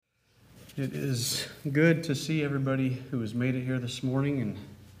It is good to see everybody who has made it here this morning, and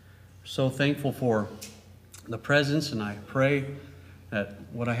so thankful for the presence. And I pray that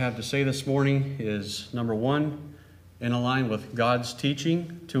what I have to say this morning is, number one, in line with God's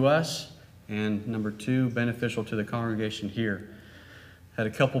teaching to us, and number two, beneficial to the congregation here. Had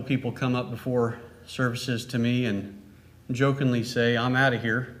a couple people come up before services to me and jokingly say, "I'm out of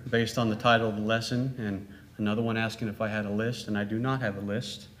here," based on the title of the lesson, and another one asking if I had a list, and I do not have a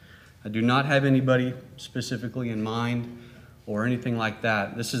list. I do not have anybody specifically in mind or anything like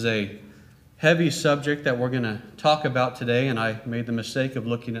that. This is a heavy subject that we're going to talk about today, and I made the mistake of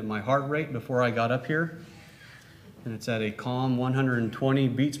looking at my heart rate before I got up here, and it's at a calm 120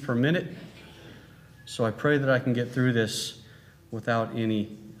 beats per minute. So I pray that I can get through this without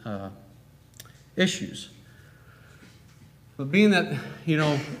any issues. But being that,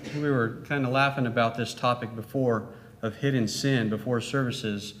 we were kind of laughing about this topic before of hidden sin before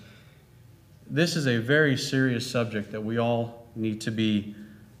services, this is a very serious subject that we all need to be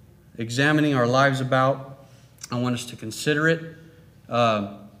examining our lives about. I want us to consider it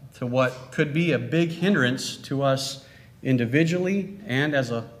to what could be a big hindrance to us individually and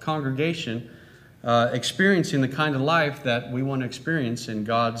as a congregation, experiencing the kind of life that we want to experience in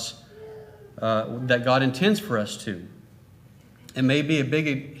that God intends for us to. It may be a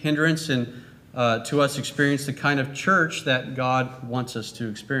big hindrance to us experience the kind of church that God wants us to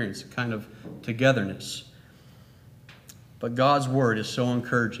experience, a kind of togetherness. But God's word is so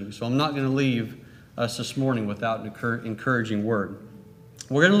encouraging, so I'm not going to leave us this morning without an encouraging word.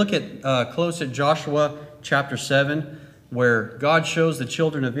 We're going to look at close at Joshua chapter 7, where God shows the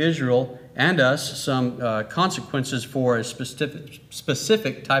children of Israel and us some consequences for a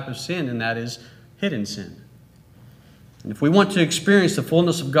specific type of sin, and that is hidden sin. And if we want to experience the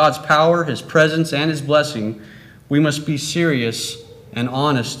fullness of God's power, His presence, and His blessing, we must be serious and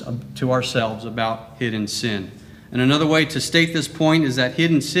honest to ourselves about hidden sin. And another way to state this point is that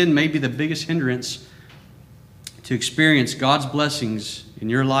hidden sin may be the biggest hindrance to experience God's blessings in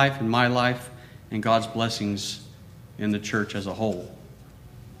your life, in my life, and God's blessings in the church as a whole.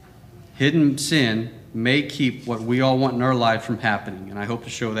 Hidden sin may keep what we all want in our life from happening, and I hope to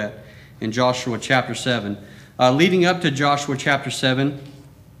show that in Joshua chapter 7. Leading up to Joshua chapter 7,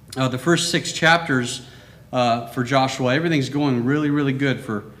 the first 6 chapters for Joshua, everything's going really, really good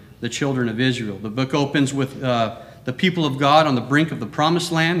for the children of Israel. The book opens with the people of God on the brink of the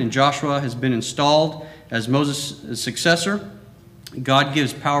promised land, and Joshua has been installed as Moses' successor. God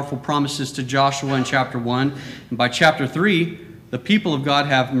gives powerful promises to Joshua in chapter 1, and by chapter 3, the people of God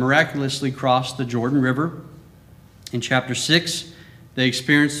have miraculously crossed the Jordan River. In chapter 6, they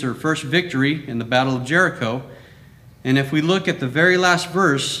experienced their first victory in the Battle of Jericho. And if we look at the very last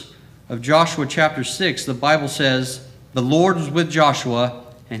verse of Joshua chapter 6, the Bible says, "The Lord was with Joshua,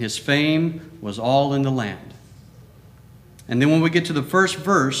 and his fame was all in the land." And then when we get to the first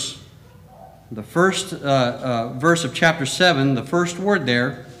verse, verse of chapter 7, the first word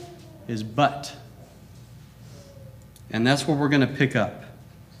there is "but." And that's where we're going to pick up.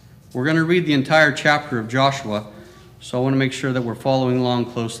 We're going to read the entire chapter of Joshua, so I want to make sure that we're following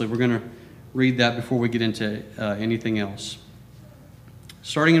along closely. We're going to read that before we get into anything else.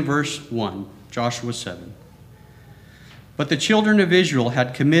 Starting in verse 1, Joshua 7. But the children of Israel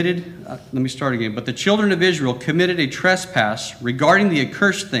had committed, But the children of Israel committed a trespass regarding the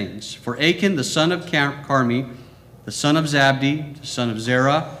accursed things. For Achan, the son of Carmi, the son of Zabdi, the son of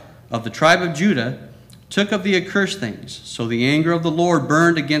Zerah, of the tribe of Judah, took of the accursed things. So the anger of the Lord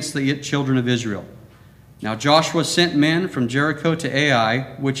burned against the children of Israel. Now Joshua sent men from Jericho to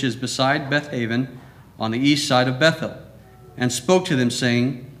Ai, which is beside Bethaven, on the east side of Bethel, and spoke to them,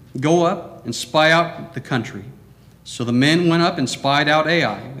 saying, "Go up and spy out the country." So the men went up and spied out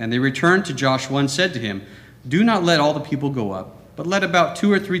Ai, and they returned to Joshua and said to him, "Do not let all the people go up, but let about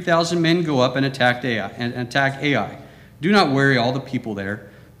 2,000 or 3,000 men go up and attack Ai. Do not weary all the people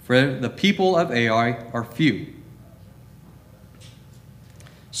there, for the people of Ai are few."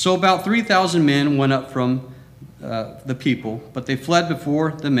 So about 3,000 men went up from the people, but they fled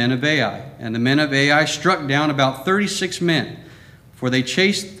before the men of Ai. And the men of Ai struck down about 36 men, for they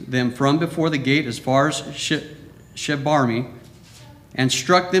chased them from before the gate as far as Shebarmi, and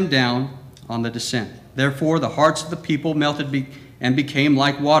struck them down on the descent. Therefore the hearts of the people melted and became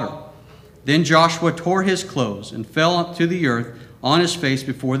like water. Then Joshua tore his clothes and fell to the earth on his face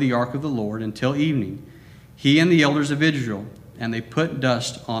before the ark of the Lord until evening, he and the elders of Israel, and they put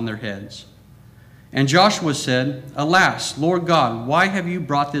dust on their heads. And Joshua said, "Alas, Lord God, why have you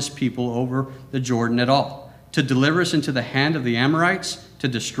brought this people over the Jordan at all? To deliver us into the hand of the Amorites, to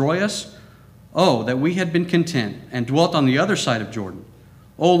destroy us? Oh, that we had been content and dwelt on the other side of Jordan.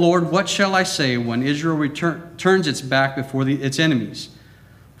 O Lord, what shall I say when Israel turns its back before its enemies?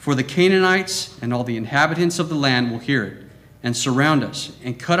 For the Canaanites and all the inhabitants of the land will hear it, and surround us,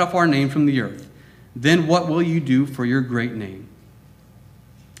 and cut off our name from the earth. Then what will you do for your great name?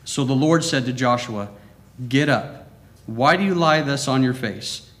 So the Lord said to Joshua, Get up. Why do you lie thus on your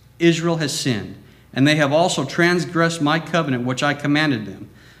face? Israel has sinned, and they have also transgressed my covenant which I commanded them.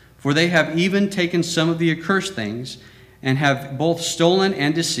 For they have even taken some of the accursed things, and have both stolen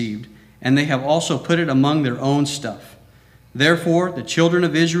and deceived, and they have also put it among their own stuff. Therefore the children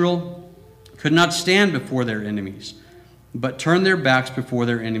of Israel could not stand before their enemies, but turned their backs before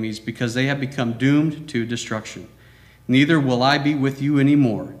their enemies, because they have become doomed to destruction. Neither will I be with you any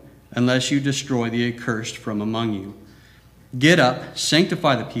more, unless you destroy the accursed from among you. Get up,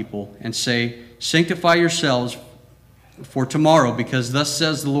 sanctify the people, and say, Sanctify yourselves for tomorrow, because thus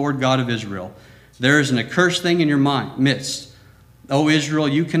says the Lord God of Israel, There is an accursed thing in your midst. O Israel,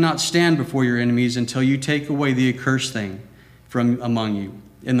 you cannot stand before your enemies until you take away the accursed thing from among you.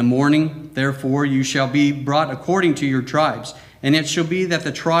 In the morning, therefore, you shall be brought according to your tribes. And it shall be that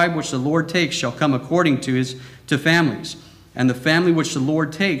the tribe which the Lord takes shall come according to families. And the family which the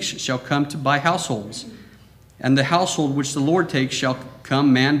Lord takes shall come by households. And the household which the Lord takes shall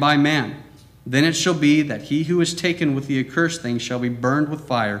come man by man. Then it shall be that he who is taken with the accursed thing shall be burned with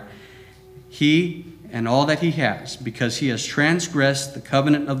fire, he and all that he has, because he has transgressed the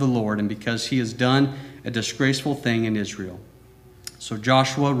covenant of the Lord, and because he has done a disgraceful thing in Israel. So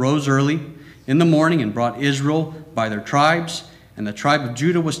Joshua rose early in the morning and brought Israel by their tribes, and the tribe of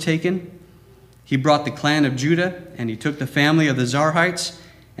Judah was taken. He brought the clan of Judah, and he took the family of the Zarhites,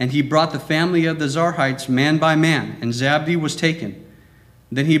 and he brought the family of the Zarhites man by man, and Zabdi was taken.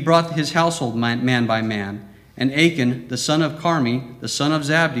 Then he brought his household man by man, and Achan, the son of Carmi, the son of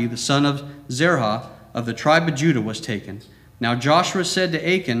Zabdi, the son of Zerah, of the tribe of Judah, was taken. Now Joshua said to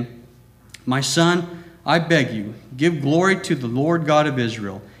Achan, My son, I beg you, give glory to the Lord God of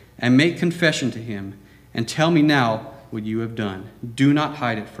Israel, and make confession to him, and tell me now what you have done. Do not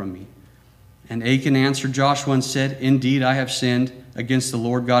hide it from me. And Achan answered Joshua and said, Indeed, I have sinned against the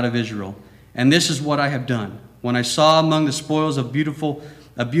Lord God of Israel, and this is what I have done. When I saw among the spoils of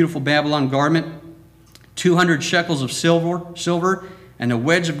a beautiful Babylon garment, 200 shekels of silver, and a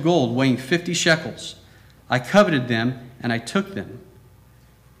wedge of gold weighing 50 shekels, I coveted them, and I took them.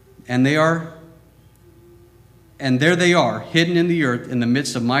 And there they are, hidden in the earth in the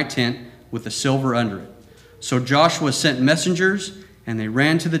midst of my tent, with the silver under it. So Joshua sent messengers, and they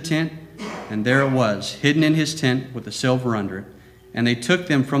ran to the tent, and there it was, hidden in his tent, with the silver under it. And they took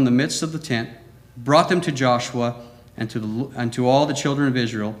them from the midst of the tent, brought them to Joshua and to all the children of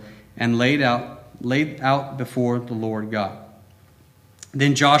Israel, and laid out before the Lord God.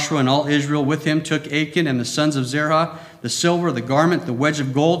 Then Joshua and all Israel with him took Achan and the sons of Zerah, the silver, the garment, the wedge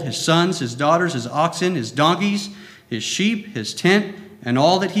of gold, his sons, his daughters, his oxen, his donkeys, his sheep, his tent, and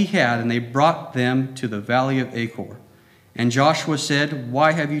all that he had, and they brought them to the valley of Achor. And Joshua said,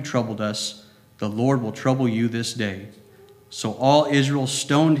 Why have you troubled us? The Lord will trouble you this day. So all Israel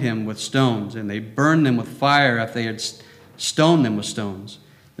stoned him with stones, and they burned them with fire after they had stoned them with stones.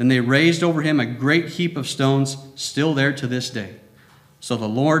 Then they raised over him a great heap of stones, still there to this day. So the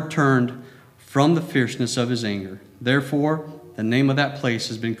Lord turned from the fierceness of his anger. Therefore, the name of that place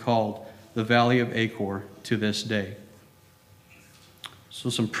has been called the Valley of Achor to this day.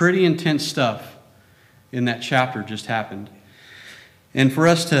 So some pretty intense stuff in that chapter just happened. And for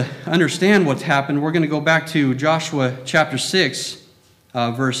us to understand what's happened, we're going to go back to Joshua chapter 6,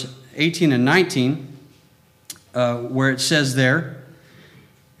 verse 18 and 19, where it says there,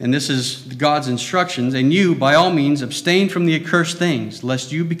 and this is God's instructions, and you, by all means, abstain from the accursed things,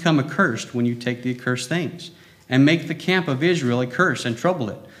 lest you become accursed when you take the accursed things, and make the camp of Israel a curse and trouble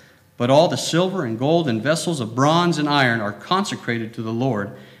it. But all the silver and gold and vessels of bronze and iron are consecrated to the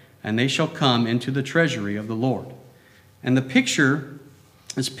Lord, and they shall come into the treasury of the Lord. And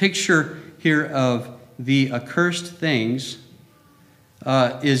this picture here of the accursed things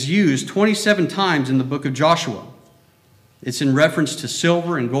is used 27 times in the book of Joshua. It's in reference to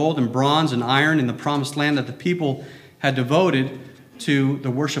silver and gold and bronze and iron in the promised land that the people had devoted to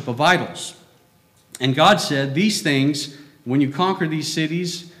the worship of idols. And God said, these things, when you conquer these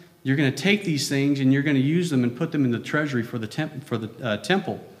cities, you're going to take these things and you're going to use them and put them in the treasury for the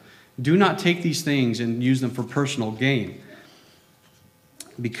temple. Do not take these things and use them for personal gain,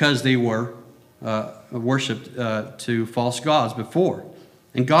 because they were worshipped to false gods before.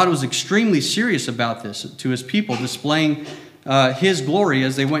 And God was extremely serious about this to his people, displaying his glory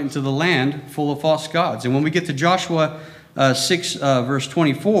as they went into the land full of false gods. And when we get to Joshua 6, verse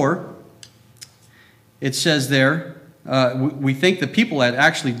 24, it says there, we think the people had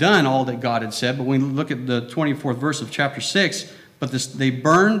actually done all that God had said, but when we look at the 24th verse of chapter 6, they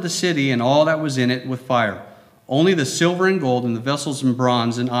burned the city and all that was in it with fire. Only the silver and gold and the vessels and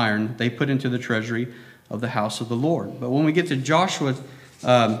bronze and iron they put into the treasury of the house of the Lord. But when we get to Joshua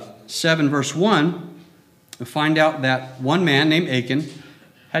 7 verse 1, we find out that one man named Achan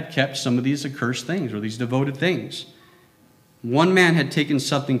had kept some of these accursed things, or these devoted things. One man had taken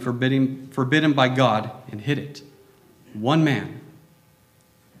something forbidden by God and hid it. One man.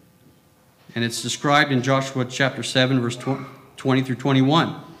 And it's described in Joshua chapter 7, verse 20 through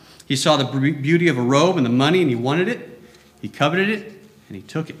 21. He saw the beauty of a robe and the money, and he wanted it. He coveted it, and he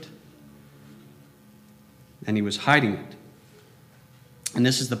took it. And he was hiding it. And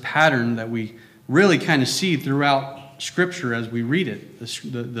this is the pattern that we really kind of see throughout Scripture as we read it.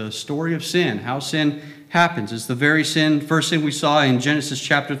 The story of sin, how sin happens. It's the very first sin we saw in Genesis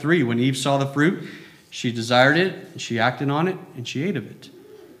chapter 3. When Eve saw the fruit, she desired it, she acted on it, and she ate of it.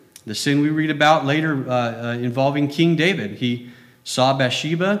 The sin we read about later involving King David. He saw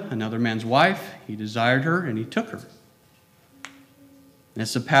Bathsheba, another man's wife. He desired her, and he took her. And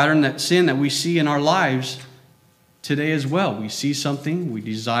it's a pattern, that sin that we see in our lives today as well. We see something, we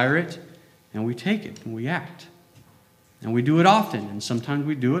desire it, and we take it, and we act. And we do it often, and sometimes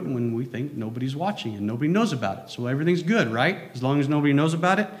we do it when we think nobody's watching and nobody knows about it. So everything's good, right? As long as nobody knows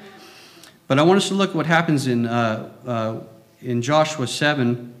about it. But I want us to look at what happens in Joshua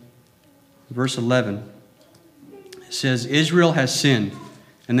 7, verse 11. It says, Israel has sinned,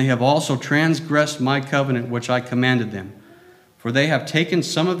 and they have also transgressed my covenant which I commanded them. For they have taken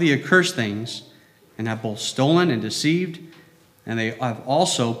some of the accursed things, and have both stolen and deceived, and they have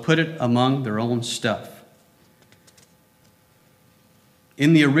also put it among their own stuff.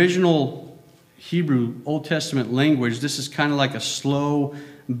 In the original Hebrew Old Testament language, this is kind of like a slow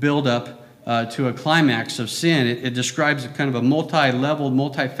build-up to a climax of sin. It describes kind of a multi-level,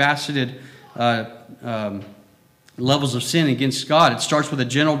 multifaceted levels of sin against God. It starts with a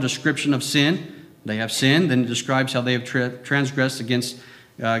general description of sin. They have sinned. Then it describes how they have transgressed against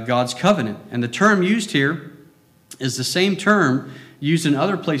God's covenant. And the term used here is the same term used in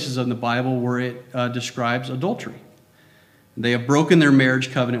other places in the Bible where it describes adultery. They have broken their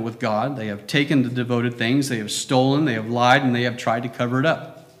marriage covenant with God. They have taken the devoted things. They have stolen. They have lied, and they have tried to cover it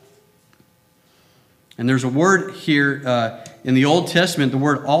up. And there's a word here in the Old Testament. The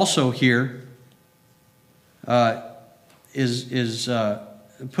word also here is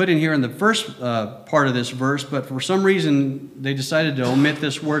put in here in the first part of this verse, but for some reason they decided to omit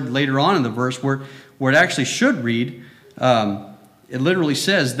this word later on in the verse where it actually should read. It literally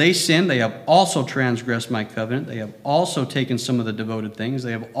says, they sinned, they have also transgressed my covenant, they have also taken some of the devoted things,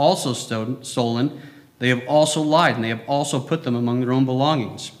 they have also stolen, they have also lied, and they have also put them among their own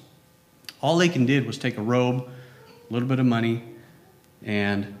belongings. All Achan did was take a robe, a little bit of money,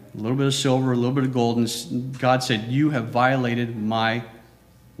 and a little bit of silver, a little bit of gold, and God said, you have violated my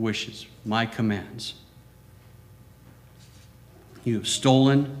wishes, my commands. You have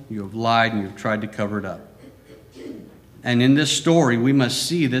stolen, you have lied, and you have tried to cover it up. And in this story, we must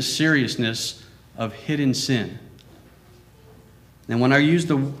see this seriousness of hidden sin. And when I use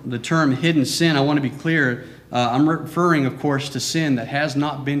the term hidden sin, I want to be clear. I'm referring, of course, to sin that has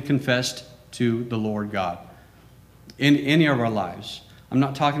not been confessed to the Lord God in any of our lives. I'm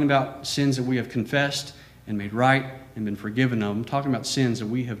not talking about sins that we have confessed and made right and been forgiven of. I'm talking about sins that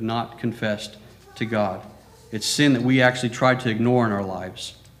we have not confessed to God. It's sin that we actually tried to ignore in our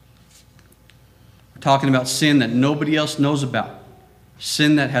lives. Talking about sin that nobody else knows about.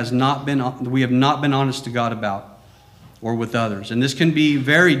 Sin that we have not been honest to God about or with others. And this can be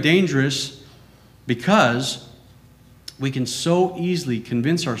very dangerous because we can so easily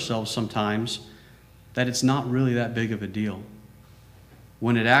convince ourselves sometimes that it's not really that big of a deal,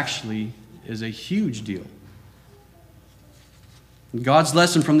 when it actually is a huge deal. God's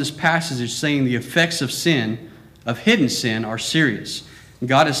lesson from this passage is saying the effects of sin, of hidden sin, are serious.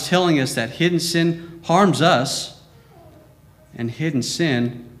 God is telling us that hidden sin harms us, and hidden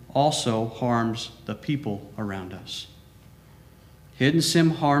sin also harms the people around us. Hidden sin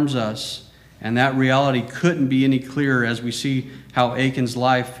harms us, and that reality couldn't be any clearer as we see how Achan's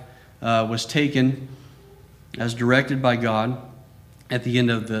life was taken as directed by God at the end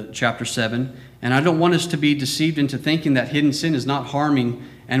of the chapter 7. And I don't want us to be deceived into thinking that hidden sin is not harming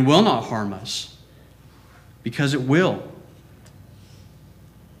and will not harm us, because it will.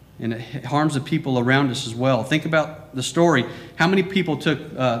 And it harms the people around us as well. Think about the story. How many people took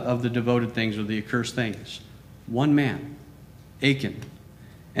of the devoted things or the accursed things? One man, Achan.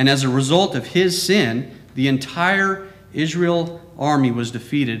 And as a result of his sin, the entire Israel army was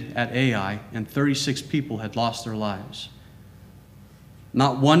defeated at Ai, and 36 people had lost their lives.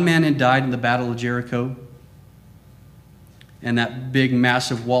 Not one man had died in the Battle of Jericho and that big,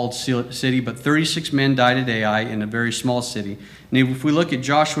 massive walled city, but 36 men died at Ai in a very small city. And if we look at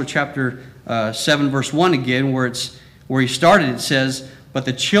Joshua chapter 7, verse 1 again, where he started, it says, "But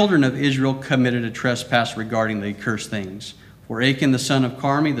the children of Israel committed a trespass regarding the accursed things. For Achan the son of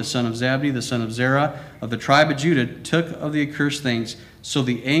Carmi, the son of Zabdi, the son of Zerah, of the tribe of Judah, took of the accursed things. So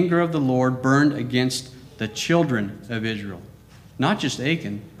the anger of the Lord burned against the children of Israel." Not just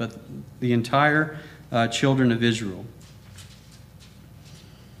Achan, but the entire children of Israel.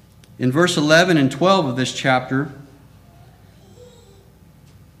 In verse 11 and 12 of this chapter,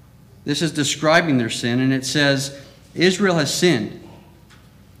 this is describing their sin, and it says, "Israel has sinned,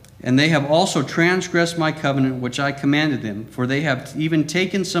 and they have also transgressed my covenant which I commanded them, for they have even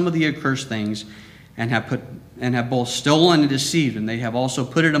taken some of the accursed things, and have both stolen and deceived, and they have also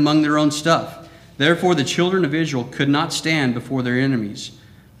put it among their own stuff. Therefore the children of Israel could not stand before their enemies,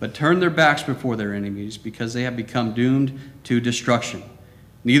 but turned their backs before their enemies, because they have become doomed to destruction.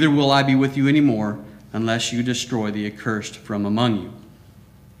 Neither will I be with you anymore, unless you destroy the accursed from among you."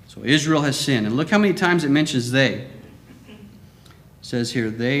 So Israel has sinned. And look how many times it mentions they. It says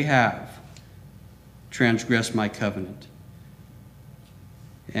here, they have transgressed my covenant.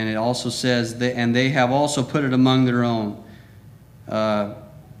 And it also says, and they have also put it among their own. And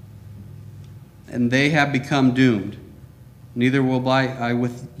they have become doomed. Neither will I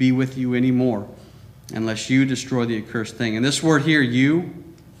be with you anymore, unless you destroy the accursed thing. And this word here, you,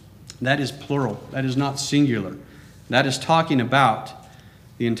 that is plural. That is not singular. That is talking about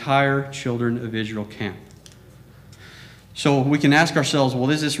the entire children of Israel camp. So we can ask ourselves, well,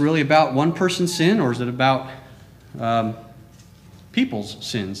 is this really about one person's sin, or is it about people's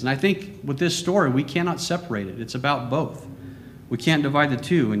sins? And I think with this story, we cannot separate it. It's about both. We can't divide the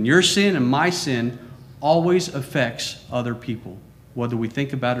two. And your sin and my sin always affects other people, whether we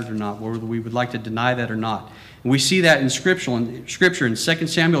think about it or not, whether we would like to deny that or not. And we see that in Scripture in 2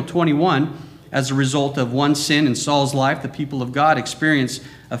 Samuel 21. As a result of one sin in Saul's life, the people of God experienced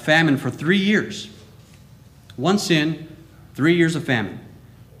a famine for 3 years. One sin, 3 years of famine.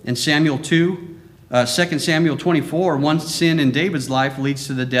 In 2 Samuel 24, one sin in David's life leads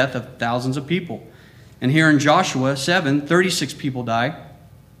to the death of thousands of people. And here in Joshua 7, 36 people die,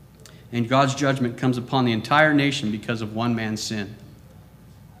 and God's judgment comes upon the entire nation because of one man's sin.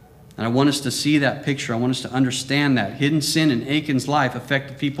 And I want us to see that picture. I want us to understand that. Hidden sin in Achan's life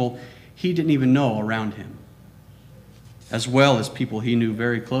affected people he didn't even know around him, as well as people he knew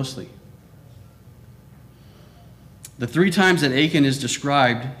very closely. The 3 times that Achan is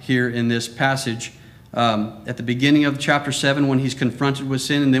described here in this passage, at the beginning of chapter 7 when he's confronted with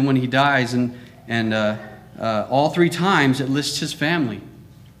sin, and then when he dies, and all 3 times it lists his family,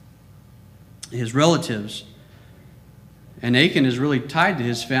 his relatives. And Achan is really tied to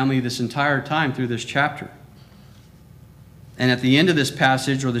his family this entire time through this chapter. And at the end of this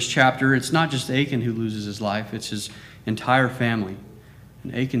passage or this chapter, it's not just Achan who loses his life, it's his entire family.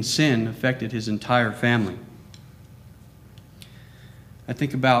 And Achan's sin affected his entire family. I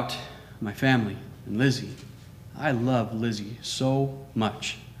think about my family and Lizzie. I love Lizzie so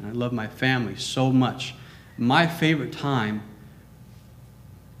much. And I love my family so much. My favorite time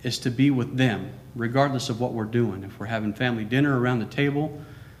is to be with them, regardless of what we're doing. If we're having family dinner around the table,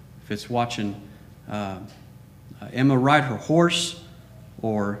 if it's watching Emma ride her horse,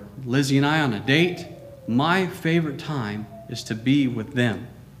 or Lizzie and I on a date, my favorite time is to be with them.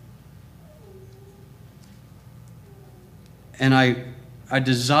 And I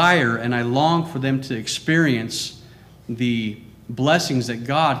desire and I long for them to experience the blessings that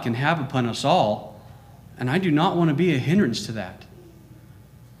God can have upon us all, and I do not want to be a hindrance to that.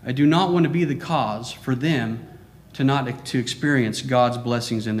 I do not want to be the cause for them to experience God's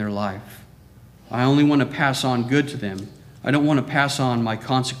blessings in their life. I only want to pass on good to them. I don't want to pass on my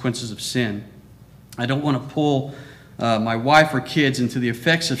consequences of sin. I don't want to pull my wife or kids into the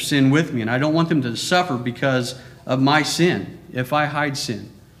effects of sin with me, and I don't want them to suffer because of my sin, if I hide sin.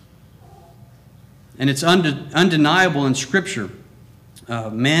 And it's undeniable in Scripture.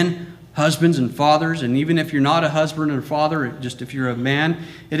 Men, husbands, and fathers, and even if you're not a husband or father, just if you're a man,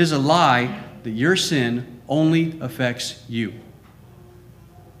 it is a lie that your sin only affects you.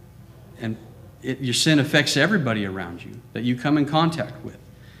 And your sin affects everybody around you that you come in contact with.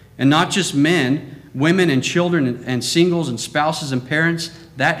 And not just men, women and children and singles and spouses and parents.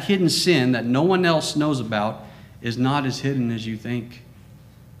 That hidden sin that no one else knows about is not as hidden as you think.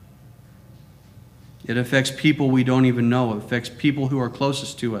 It affects people we don't even know. It affects people who are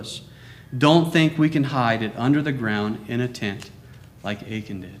closest to us. Don't think we can hide it under the ground in a tent like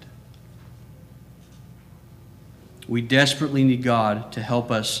Achan did. We desperately need God to help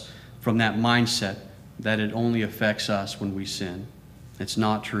us from that mindset that it only affects us when we sin. It's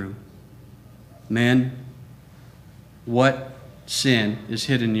not true. Men, what sin is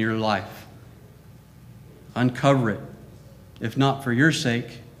hidden in your life? Uncover it. If not for your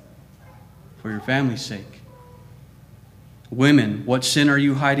sake, for your family's sake. Women, what sin are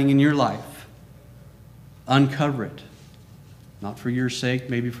you hiding in your life? Uncover it. Not for your sake,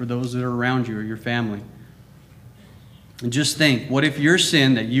 maybe for those that are around you or your family. And just think, what if your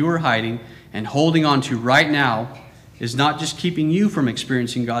sin that you are hiding and holding on to right now is not just keeping you from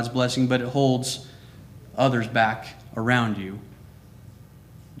experiencing God's blessing, but it holds others back around you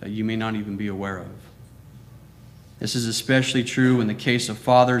that you may not even be aware of. This is especially true in the case of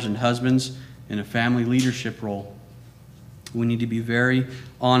fathers and husbands in a family leadership role. We need to be very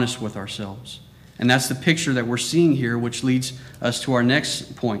honest with ourselves. And that's the picture that we're seeing here, which leads us to our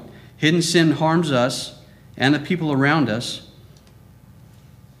next point. Hidden sin harms us and the people around us,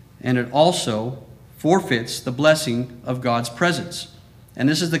 and it also forfeits the blessing of God's presence. And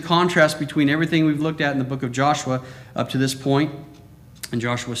this is the contrast between everything we've looked at in the book of Joshua up to this point. In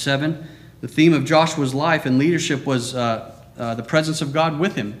Joshua 7, the theme of Joshua's life and leadership was the presence of God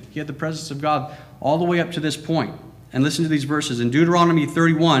with him. He had the presence of God all the way up to this point. And listen to these verses. In Deuteronomy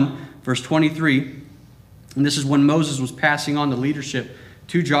 31, verse 23, and this is when Moses was passing on the leadership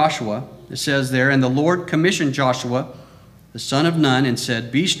to Joshua. It says there, "And the Lord commissioned Joshua, the son of Nun, and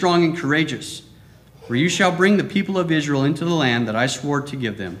said, 'Be strong and courageous, for you shall bring the people of Israel into the land that I swore to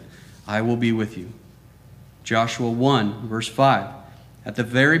give them. I will be with you.'" Joshua 1, verse 5. At the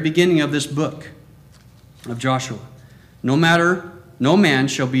very beginning of this book of Joshua, "No man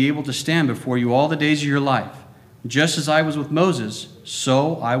shall be able to stand before you all the days of your life. Just as I was with Moses,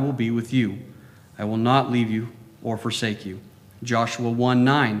 so I will be with you. I will not leave you or forsake you." Joshua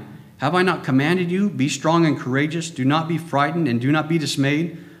 1:9. "Have I not commanded you? Be strong and courageous. Do not be frightened and do not be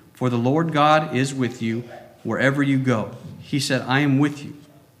dismayed, for the Lord God is with you wherever you go." He said, "I am with you."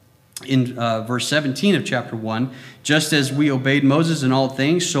 In verse 17 of chapter 1, "Just as we obeyed Moses in all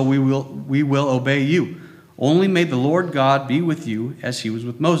things, so we will obey you. Only may the Lord God be with you as he was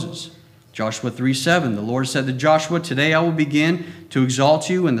with Moses." Joshua 3:7, "The Lord said to Joshua, 'Today I will begin to exalt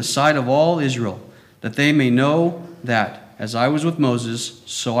you in the sight of all Israel, that they may know that as I was with Moses,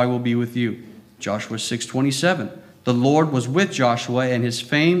 so I will be with you.'" Joshua 6:27, "The Lord was with Joshua, and his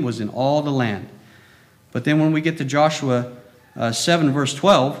fame was in all the land." But then when we get to Joshua 7, verse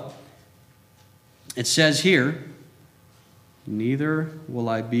 12, it says here, "Neither will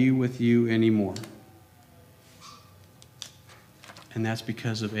I be with you anymore." And that's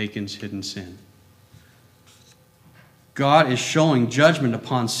because of Achan's hidden sin. God is showing judgment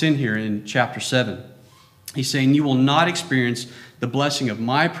upon sin here in chapter 7. He's saying, you will not experience the blessing of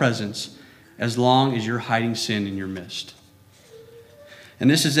my presence as long as you're hiding sin in your midst. And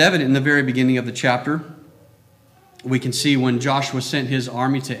this is evident in the very beginning of the chapter. We can see when Joshua sent his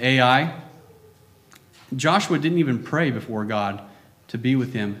army to Ai, Joshua didn't even pray before God to be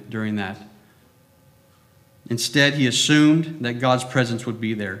with him during that. Instead, he assumed that God's presence would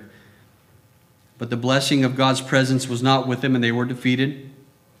be there. But the blessing of God's presence was not with them, and they were defeated.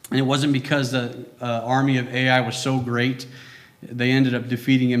 And it wasn't because the army of Ai was so great. They ended up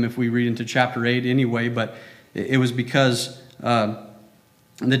defeating him if we read into chapter 8 anyway. But it was because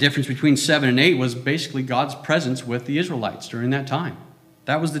the difference between 7 and 8 was basically God's presence with the Israelites during that time.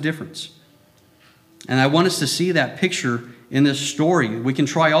 That was the difference. And I want us to see that picture in this story. We can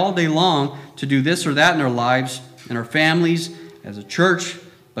try all day long to do this or that in our lives, in our families, as a church,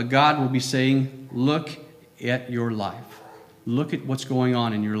 but God will be saying, look at your life. Look at what's going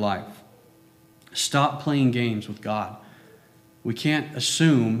on in your life. Stop playing games with God. We can't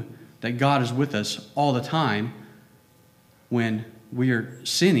assume that God is with us all the time when we are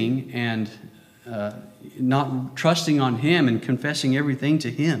sinning and not trusting on Him and confessing everything to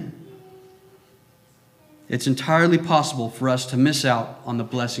Him. It's entirely possible for us to miss out on the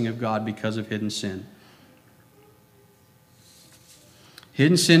blessing of God because of hidden sin.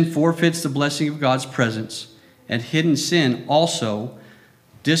 Hidden sin forfeits the blessing of God's presence, and hidden sin also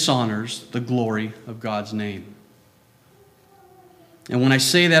dishonors the glory of God's name. And when I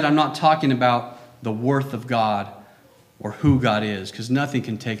say that, I'm not talking about the worth of God or who God is, because nothing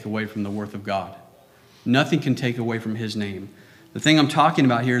can take away from the worth of God. Nothing can take away from His name. The thing I'm talking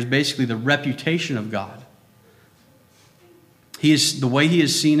about here is basically the reputation of God. He is the way He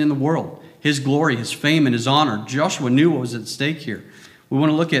is seen in the world. His glory, His fame, and His honor. Joshua knew what was at stake here. We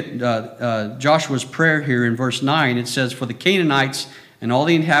want to look at Joshua's prayer here in verse 9. It says, "For the Canaanites and all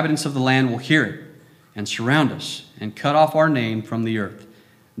the inhabitants of the land will hear it and surround us and cut off our name from the earth.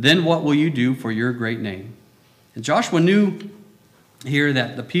 Then what will you do for your great name?" And Joshua knew here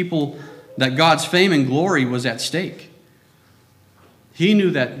that that God's fame and glory was at stake. He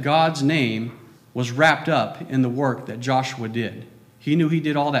knew that God's name was wrapped up in the work that Joshua did. He knew he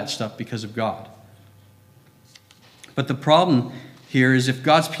did all that stuff because of God. But the problem here is if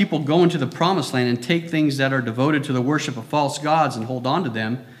God's people go into the promised land and take things that are devoted to the worship of false gods and hold on to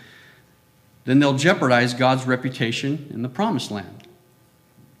them, then they'll jeopardize God's reputation in the promised land.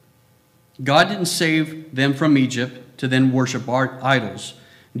 God didn't save them from Egypt to then worship idols.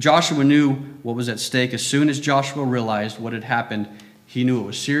 Joshua knew what was at stake. As soon as Joshua realized what had happened, he knew it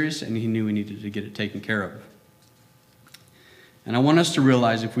was serious and he knew he needed to get it taken care of. And I want us to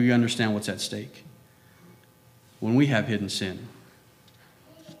realize, if we understand what's at stake, when we have hidden sin.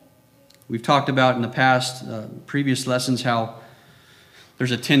 We've talked about in the past, previous lessons, how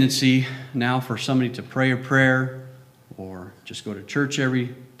there's a tendency now for somebody to pray a prayer or just go to church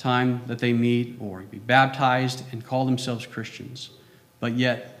every time that they meet or be baptized and call themselves Christians. But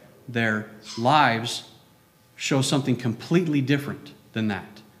yet their lives show something completely different than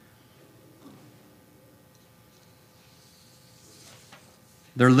that.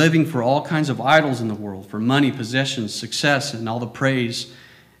 They're living for all kinds of idols in the world, for money, possessions, success, and all the praise.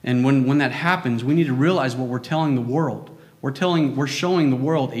 And when that happens, we need to realize what we're telling the world. We're showing the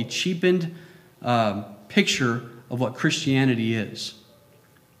world a cheapened picture of what Christianity is.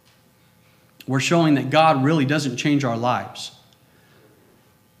 We're showing that God really doesn't change our lives.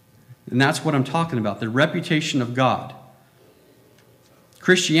 And that's what I'm talking about, the reputation of God.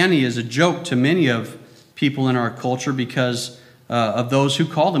 Christianity is a joke to many of people in our culture because of those who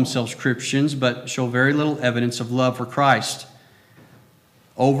call themselves Christians but show very little evidence of love for Christ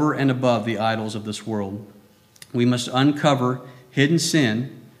over and above the idols of this world. We must uncover hidden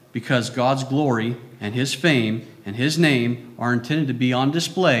sin because God's glory and His fame and His name are intended to be on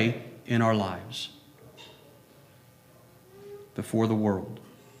display in our lives before the world.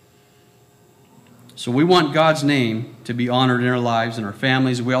 So we want God's name to be honored in our lives and our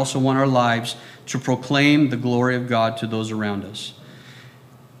families. We also want our lives to proclaim the glory of God to those around us.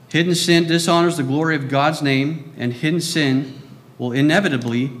 Hidden sin dishonors the glory of God's name, and hidden sin will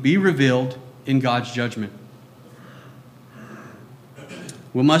inevitably be revealed in God's judgment.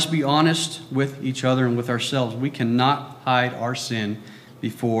 We must be honest with each other and with ourselves. We cannot hide our sin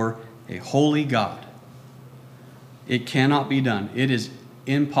before a holy God. It cannot be done. It is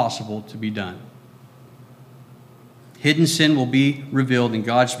impossible to be done. Hidden sin will be revealed in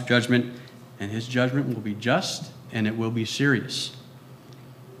God's judgment, and His judgment will be just and it will be serious.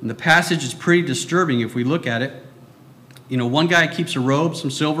 And the passage is pretty disturbing if we look at it. You know, one guy keeps a robe, some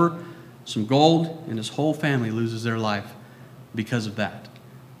silver, some gold, and his whole family loses their life because of that.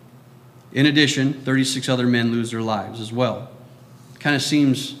 In addition, 36 other men lose their lives as well. It kind of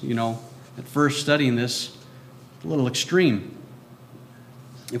seems, at first studying this, a little extreme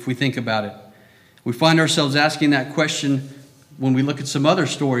if we think about it. We find ourselves asking that question when we look at some other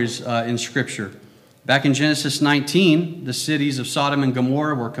stories in Scripture. Back in Genesis 19, the cities of Sodom and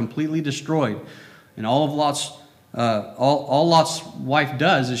Gomorrah were completely destroyed. And all Lot's wife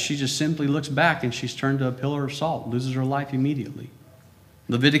does is she just simply looks back and she's turned to a pillar of salt, loses her life immediately.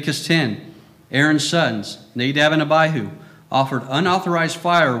 Leviticus 10, Aaron's sons, Nadab and Abihu, offered unauthorized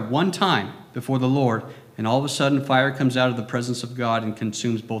fire one time before the Lord, and all of a sudden fire comes out of the presence of God and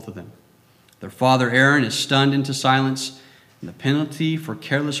consumes both of them. Their father Aaron is stunned into silence, and the penalty for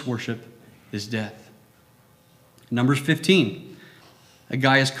careless worship is death. Numbers 15. A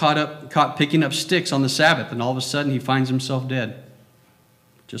guy is caught picking up sticks on the Sabbath, and all of a sudden he finds himself dead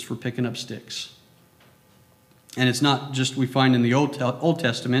just for picking up sticks. And it's not just we find in the Old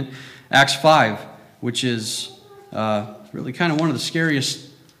Testament. Acts 5, which is really kind of one of the scariest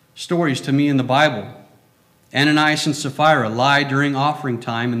stories to me in the Bible. Ananias and Sapphira lie during offering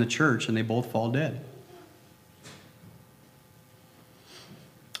time in the church, and they both fall dead.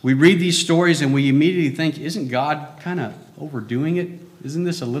 We read these stories and we immediately think, isn't God kind of overdoing it? Isn't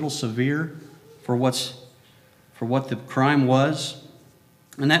this a little severe for what the crime was?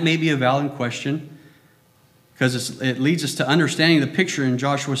 And that may be a valid question, because it leads us to understanding the picture in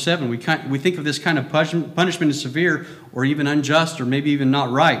Joshua 7. We think of this kind of punishment as severe or even unjust or maybe even not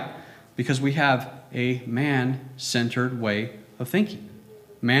right because we have a man-centered way of thinking,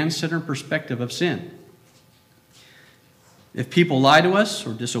 man-centered perspective of sin. If people lie to us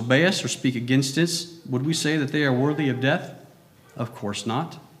or disobey us or speak against us, would we say that they are worthy of death? Of course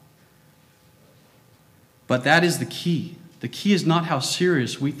not. But that is the key. The key is not how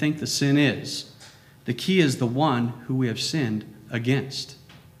serious we think the sin is. The key is the one who we have sinned against.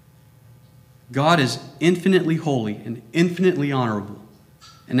 God is infinitely holy and infinitely honorable.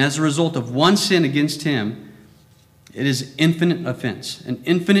 And as a result of one sin against him, it is infinite offense, an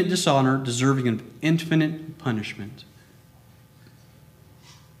infinite dishonor deserving of infinite punishment.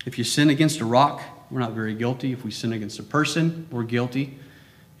 If you sin against a rock, we're not very guilty. If we sin against a person, we're guilty.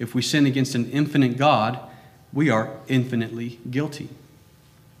 If we sin against an infinite God, we are infinitely guilty.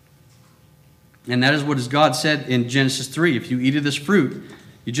 And that is what God said in Genesis 3. If you eat of this fruit,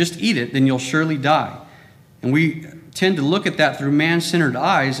 you just eat it, then you'll surely die. And we tend to look at that through man-centered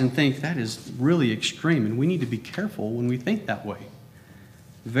eyes and think that is really extreme. And we need to be careful when we think that way.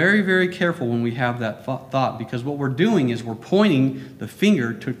 Very, very careful when we have that thought, because what we're doing is we're pointing the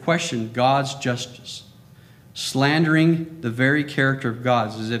finger to question God's justice, slandering the very character of God,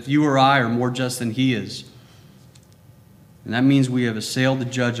 as if you or I are more just than he is. And that means we have assailed the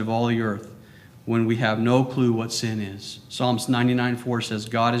judge of all the earth when we have no clue what sin is. Psalms 99:4 says,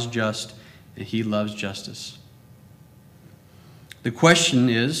 God is just and he loves justice. The question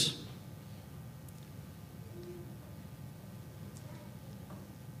is,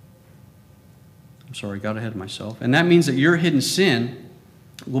 got ahead of myself. And that means that your hidden sin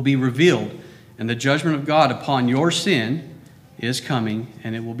will be revealed, and the judgment of God upon your sin is coming,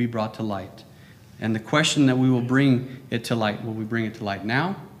 and it will be brought to light. And the question that we will bring it to light, will we bring it to light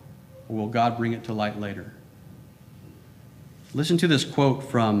now, or will God bring it to light later? Listen to this quote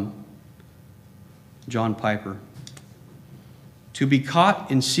from John Piper. To be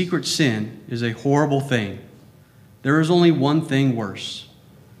caught in secret sin is a horrible thing. There is only one thing worse,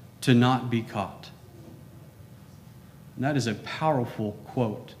 to not be caught. And that is a powerful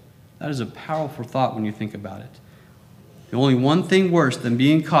quote. That is a powerful thought when you think about it. The only one thing worse than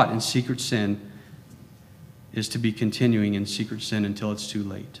being caught in secret sin is to be continuing in secret sin until it's too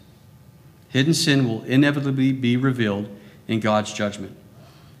late. Hidden sin will inevitably be revealed in God's judgment.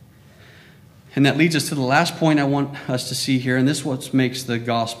 And that leads us to the last point I want us to see here, and this is what makes the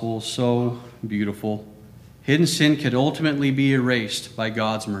gospel so beautiful. Hidden sin could ultimately be erased by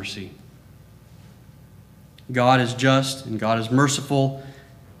God's mercy. God is just and God is merciful,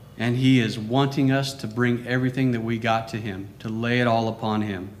 and he is wanting us to bring everything that we got to him, to lay it all upon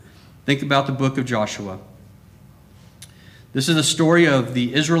him. Think about the book of Joshua. This is a story of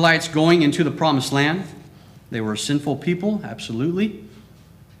the Israelites going into the promised land. They were a sinful people, absolutely.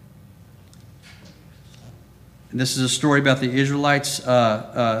 And this is a story about the Israelites.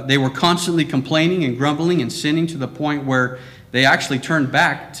 They were constantly complaining and grumbling and sinning to the point where they actually turned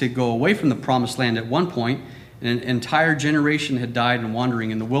back to go away from the promised land at one point, and an entire generation had died and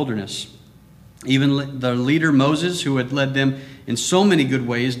wandering in the wilderness. Even the leader Moses, who had led them in so many good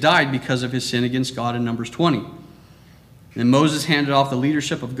ways, died because of his sin against God in Numbers 20. And Moses handed off the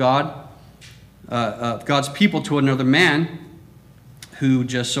leadership of God's people to another man who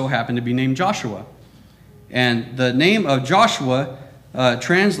just so happened to be named Joshua. And the name of Joshua,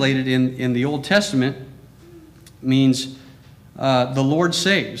 translated in the Old Testament, means the Lord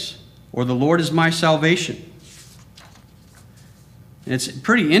saves, or the Lord is my salvation. And it's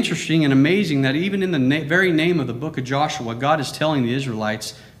pretty interesting and amazing that even in the very name of the book of Joshua, God is telling the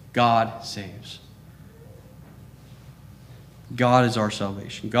Israelites, God saves. God is our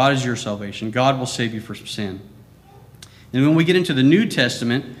salvation. God is your salvation. God will save you from sin. And when we get into the New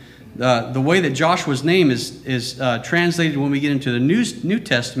Testament, the way that Joshua's name is translated when we get into the New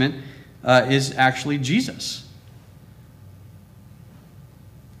Testament is actually Jesus.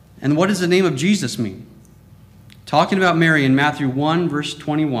 And what does the name of Jesus mean? Talking about Mary in Matthew 1, verse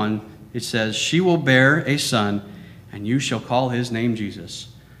 21, it says, she will bear a son, and you shall call his name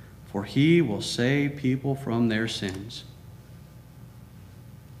Jesus, for he will save people from their sins.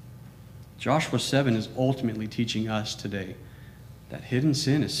 Joshua 7 is ultimately teaching us today that hidden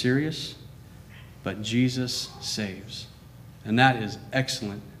sin is serious, but Jesus saves. And that is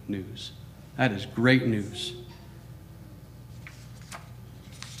excellent news. That is great news.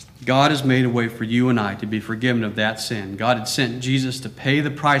 God has made a way for you and I to be forgiven of that sin. God had sent Jesus to pay the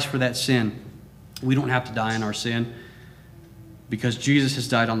price for that sin. We don't have to die in our sin because Jesus has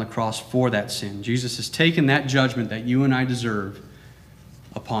died on the cross for that sin. Jesus has taken that judgment that you and I deserve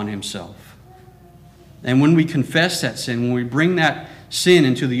upon himself. And when we confess that sin, when we bring that sin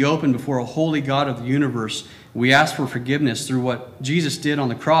into the open before a holy God of the universe, we ask for forgiveness through what Jesus did on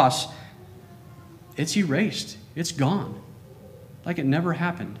the cross, it's erased. It's gone. Like it never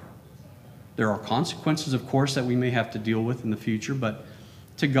happened. There are consequences, of course, that we may have to deal with in the future, but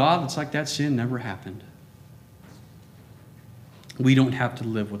to God, it's like that sin never happened. We don't have to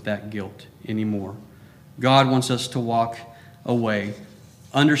live with that guilt anymore. God wants us to walk away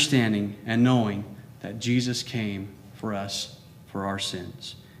understanding and knowing that Jesus came for us for our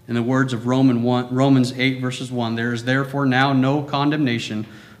sins. In the words of Romans 8, verses 1, there is therefore now no condemnation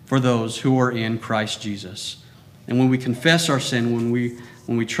for those who are in Christ Jesus. And when we confess our sin, when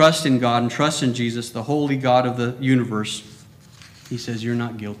we trust in God and trust in Jesus, the holy God of the universe, he says, you're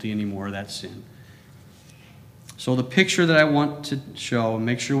not guilty anymore of that sin. So the picture that I want to show, and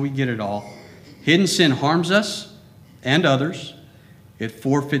make sure we get it all, hidden sin harms us and others. It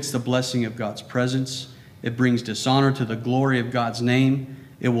forfeits the blessing of God's presence. It brings dishonor to the glory of God's name.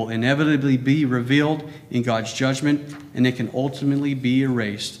 It will inevitably be revealed in God's judgment, and it can ultimately be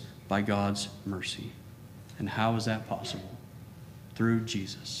erased by God's mercy. And how is that possible? Through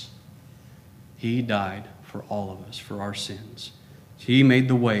Jesus. He died for all of us, for our sins. He made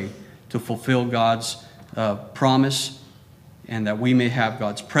the way to fulfill God's promise, and that we may have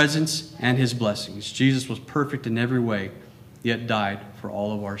God's presence and his blessings. Jesus was perfect in every way, yet died for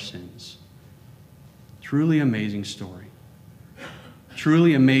all of our sins. Truly amazing story.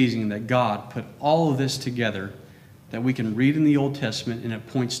 Truly amazing that God put all of this together, that we can read in the Old Testament, and it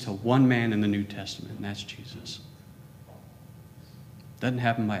points to one man in the New Testament, and that's Jesus. Doesn't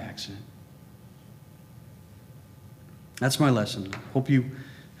happen by accident. That's my lesson. Hope you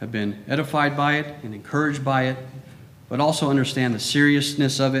have been edified by it and encouraged by it, but also understand the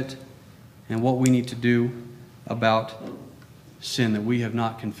seriousness of it and what we need to do about sin that we have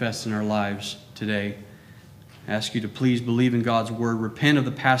not confessed in our lives today. I ask you to please believe in God's word, repent of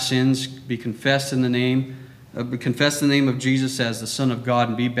the past sins, confess the name of Jesus as the Son of God,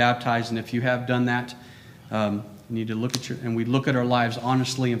 and be baptized. And if you have done that, you need to we look at our lives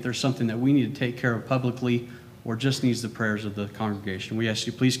honestly. If there's something that we need to take care of publicly, or just needs the prayers of the congregation, we ask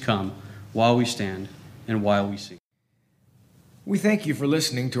you please come while we stand and while we sing. We thank you for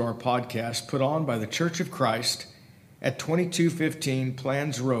listening to our podcast put on by the Church of Christ at 2215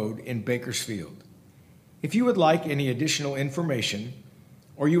 Plans Road in Bakersfield. If you would like any additional information,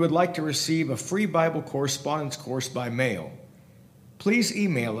 or you would like to receive a free Bible correspondence course by mail, please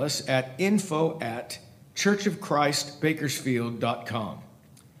email us at info@churchofchristbakersfield.com.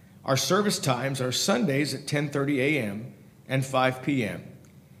 Our service times are Sundays at 10:30 a.m. and 5 p.m.,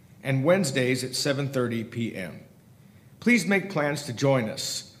 and Wednesdays at 7:30 p.m. Please make plans to join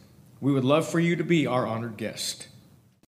us. We would love for you to be our honored guest.